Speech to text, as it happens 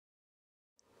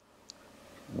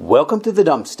Welcome to the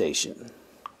Dump Station,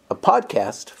 a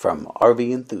podcast from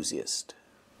RV Enthusiast.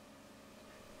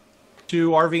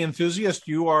 To RV Enthusiast,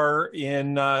 you're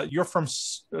from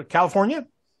California?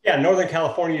 Yeah, Northern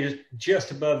California,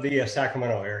 just above the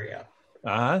Sacramento area.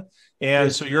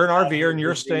 And so you're an RVer and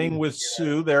you're staying with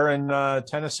Sue there in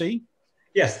Tennessee?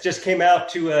 Yes, just came out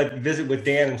to visit with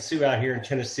Dan and Sue out here in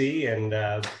Tennessee, and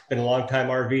been a long time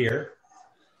RVer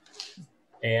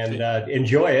and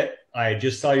enjoy it. I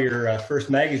just saw your first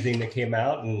magazine that came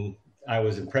out, and I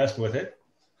was impressed with it.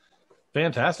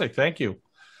 Fantastic. Thank you.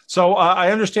 So I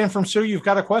understand from Sue, you've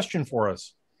got a question for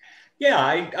us.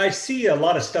 Yeah, I see a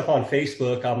lot of stuff on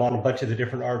Facebook. I'm on a bunch of the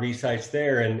different RV sites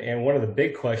there. And one of the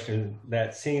big questions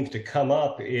that seems to come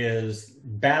up is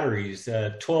batteries,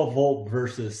 12 volt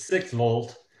versus 6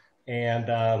 volt and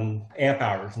amp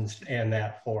hours and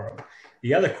that for them.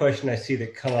 The other question I see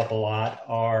that come up a lot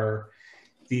are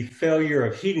the failure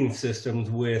of heating systems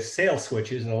with sail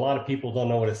switches. And a lot of people don't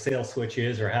know what a sail switch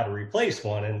is or how to replace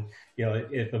one. And you know,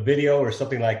 if a video or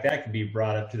something like that could be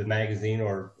brought up to the magazine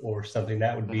or something,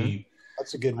 that would be,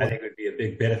 that's a good one. I think it would be a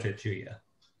big benefit to you.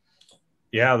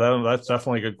 Yeah, that's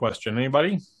definitely a good question.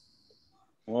 Anybody?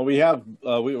 Well, we have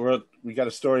we got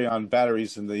a story on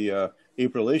batteries in the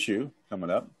April issue coming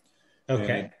up. Okay.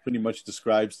 And it pretty much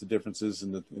describes the differences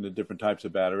in the different types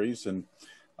of batteries. And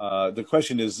the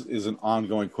question is an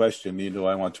ongoing question. Do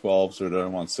I want 12s or do I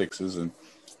want 6s? And,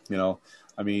 you know,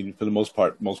 I mean, for the most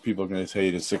part, most people are going to say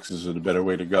the 6s are the better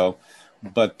way to go.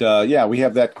 But, yeah, we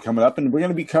have that coming up, and we're going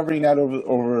to be covering that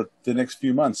over the next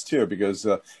few months, too, because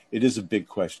it is a big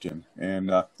question.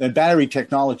 And battery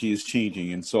technology is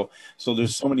changing. And so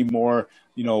there's so many more,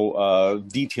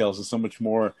 details and so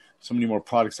many more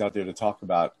products out there to talk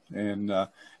about. And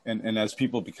as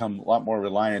people become a lot more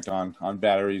reliant on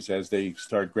batteries as they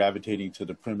start gravitating to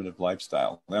the primitive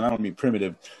lifestyle. And I don't mean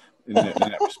primitive in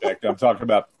that respect. I'm talking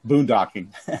about boondocking.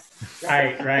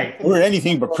 Right. We're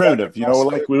anything but primitive,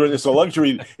 it's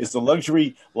a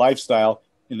luxury lifestyle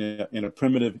in a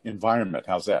primitive environment.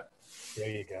 How's that? There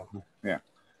you go. Yeah.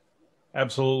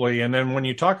 Absolutely. And then when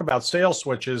you talk about sail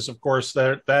switches, of course,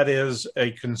 that is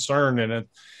a concern, and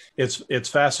it's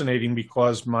fascinating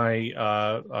because my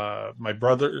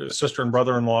sister and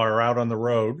brother-in-law are out on the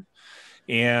road,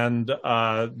 and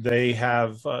Tom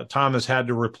has had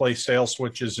to replace sail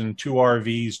switches in 2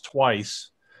 RVs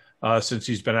twice since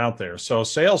he's been out there. So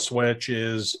sail switch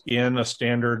is in a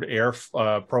standard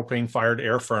propane fired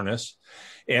air furnace,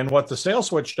 and what the sail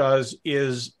switch does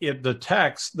is it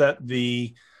detects that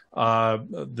the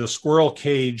squirrel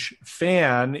cage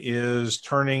fan is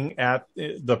turning at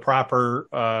the proper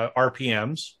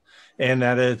RPMs, and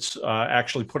that it's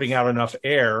actually putting out enough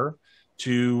air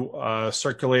to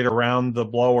circulate around the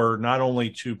blower, not only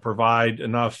to provide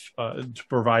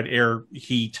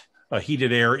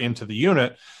heated air into the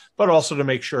unit, but also to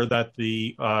make sure that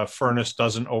the furnace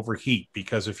doesn't overheat,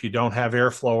 because if you don't have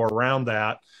airflow around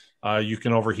that, you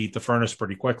can overheat the furnace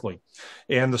pretty quickly.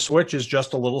 And the switch is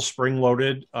just a little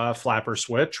spring-loaded flapper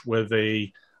switch with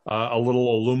a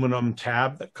little aluminum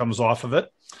tab that comes off of it.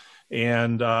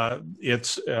 And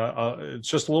it's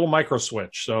just a little micro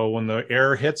switch. So when the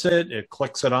air hits it, it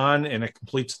clicks it on and it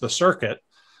completes the circuit.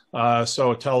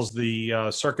 So it tells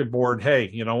the circuit board, hey,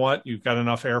 you know what? You've got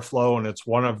enough airflow, and it's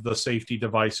one of the safety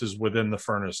devices within the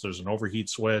furnace. There's an overheat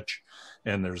switch,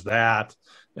 and there's that,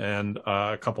 and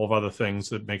a couple of other things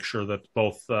that make sure that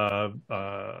both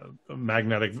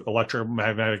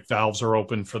electromagnetic valves are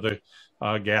open for the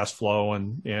gas flow,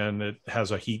 and it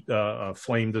has a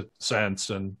flame sense,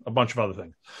 and a bunch of other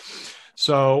things.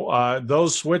 So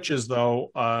those switches,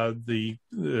 though, I don't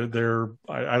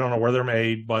know where they're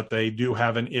made, but they do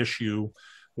have an issue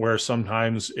where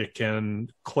sometimes it can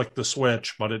click the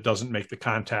switch, but it doesn't make the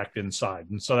contact inside.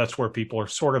 And so that's where people are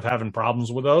sort of having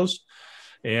problems with those.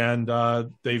 And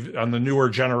they've, on the newer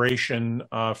generation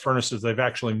furnaces, they've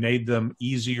actually made them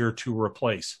easier to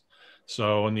replace.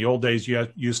 So in the old days, you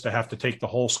used to have to take the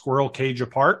whole squirrel cage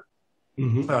apart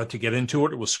to get into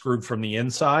it. It was screwed from the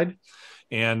inside.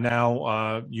 And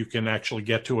now you can actually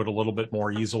get to it a little bit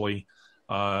more easily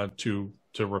to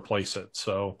replace it.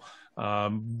 So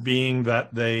being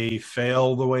that they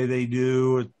fail the way they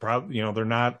do, they're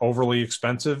not overly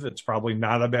expensive. It's probably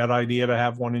not a bad idea to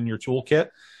have one in your toolkit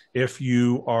if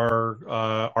you are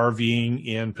RVing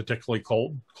in particularly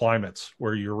cold climates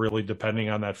where you're really depending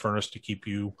on that furnace to keep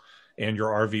you and your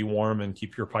RV warm and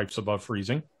keep your pipes above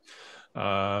freezing.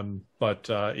 But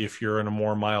if you're in a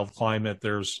more mild climate,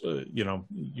 there's,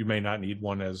 you may not need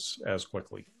one as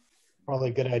quickly. Probably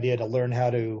a good idea to learn how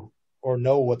to, or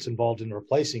know what's involved in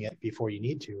replacing it before you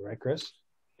need to, right, Chris?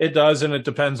 It does, and it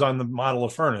depends on the model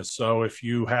of furnace. So if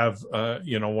you have,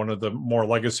 one of the more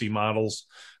legacy models,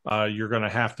 you're going to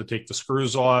have to take the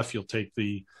screws off. You'll take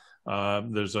the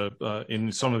there's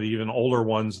in some of the even older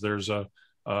ones, there's a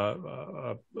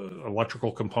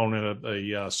electrical component,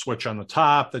 a switch on the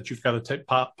top that you've got to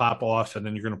pop off, and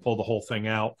then you're going to pull the whole thing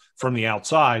out from the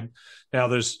outside. Now,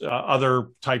 there's other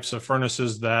types of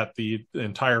furnaces that the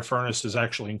entire furnace is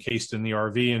actually encased in the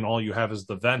RV, and all you have is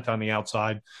the vent on the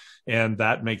outside, and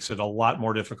that makes it a lot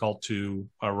more difficult to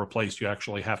replace. You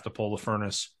actually have to pull the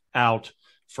furnace out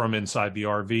from inside the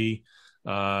RV,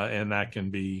 and that can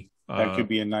be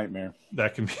a nightmare.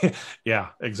 That can be, yeah,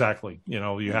 exactly.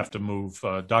 You have to move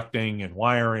ducting and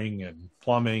wiring and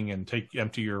plumbing and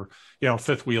empty your,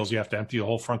 fifth wheels. You have to empty the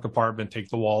whole front compartment, take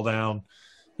the wall down,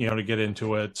 to get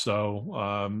into it.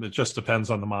 So it just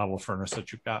depends on the model of furnace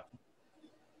that you've got.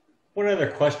 One other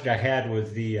question I had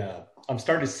was I'm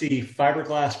starting to see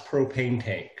fiberglass propane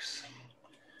tanks.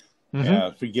 Mm-hmm.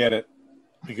 Yeah, forget it,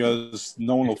 because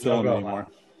no one will fill them anymore.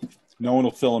 No one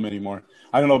will fill them anymore.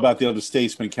 I don't know about the other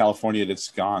states, but in California, it's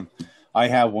gone. I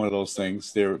have one of those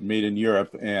things. They're made in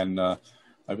Europe, and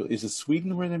is it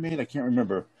Sweden where they're made? I can't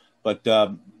remember. But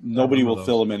nobody will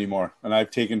fill them anymore. And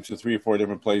I've taken to 3 or 4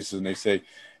 different places, and they say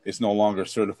it's no longer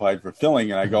certified for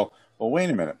filling. And I go, well, wait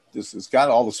a minute. It's got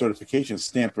all the certifications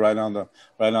stamped right on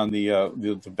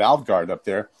the valve guard up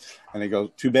there. And they go,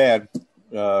 too bad.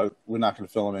 We're not going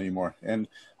to fill them anymore. And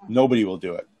nobody will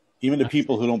do it. Even the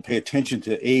people who don't pay attention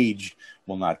to age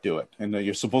will not do it. And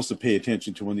you're supposed to pay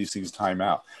attention to when these things time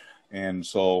out. And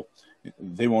so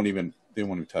they won't even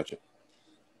touch it.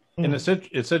 And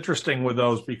it's interesting with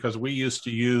those, because we used to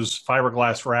use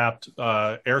fiberglass wrapped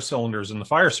air cylinders in the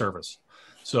fire service.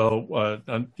 So,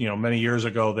 many years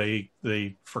ago,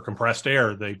 they for compressed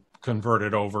air, they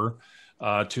converted over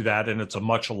to that, and it's a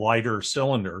much lighter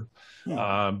cylinder.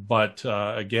 Yeah. But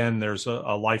again, there's a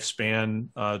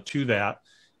lifespan to that.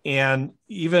 And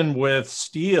even with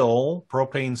steel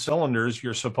propane cylinders,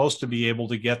 you're supposed to be able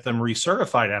to get them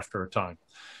recertified after a time.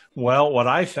 Well, what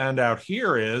I found out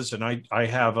here is, and I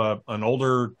have an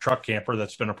older truck camper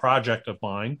that's been a project of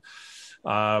mine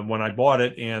when I bought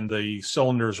it, and the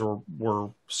cylinders were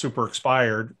super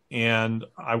expired, and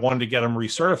I wanted to get them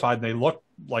recertified, and they look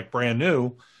like brand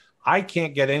new. I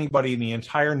can't get anybody in the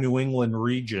entire New England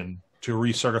region to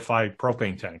recertify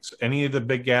propane tanks. Any of the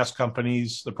big gas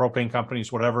companies, the propane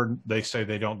companies, whatever, they say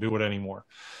they don't do it anymore.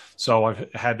 So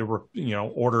I've had to,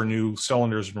 order new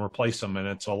cylinders and replace them, and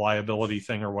it's a liability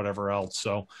thing or whatever else.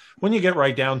 So when you get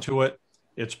right down to it,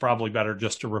 it's probably better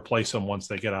just to replace them once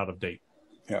they get out of date.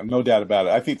 Yeah, no doubt about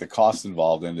it. I think the cost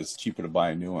involved in it's cheaper to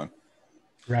buy a new one.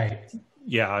 Right.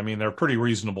 Yeah, I mean, they're pretty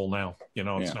reasonable now.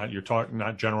 It's not, you're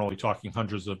not generally talking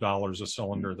hundreds of dollars a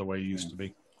cylinder the way it used to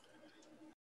be.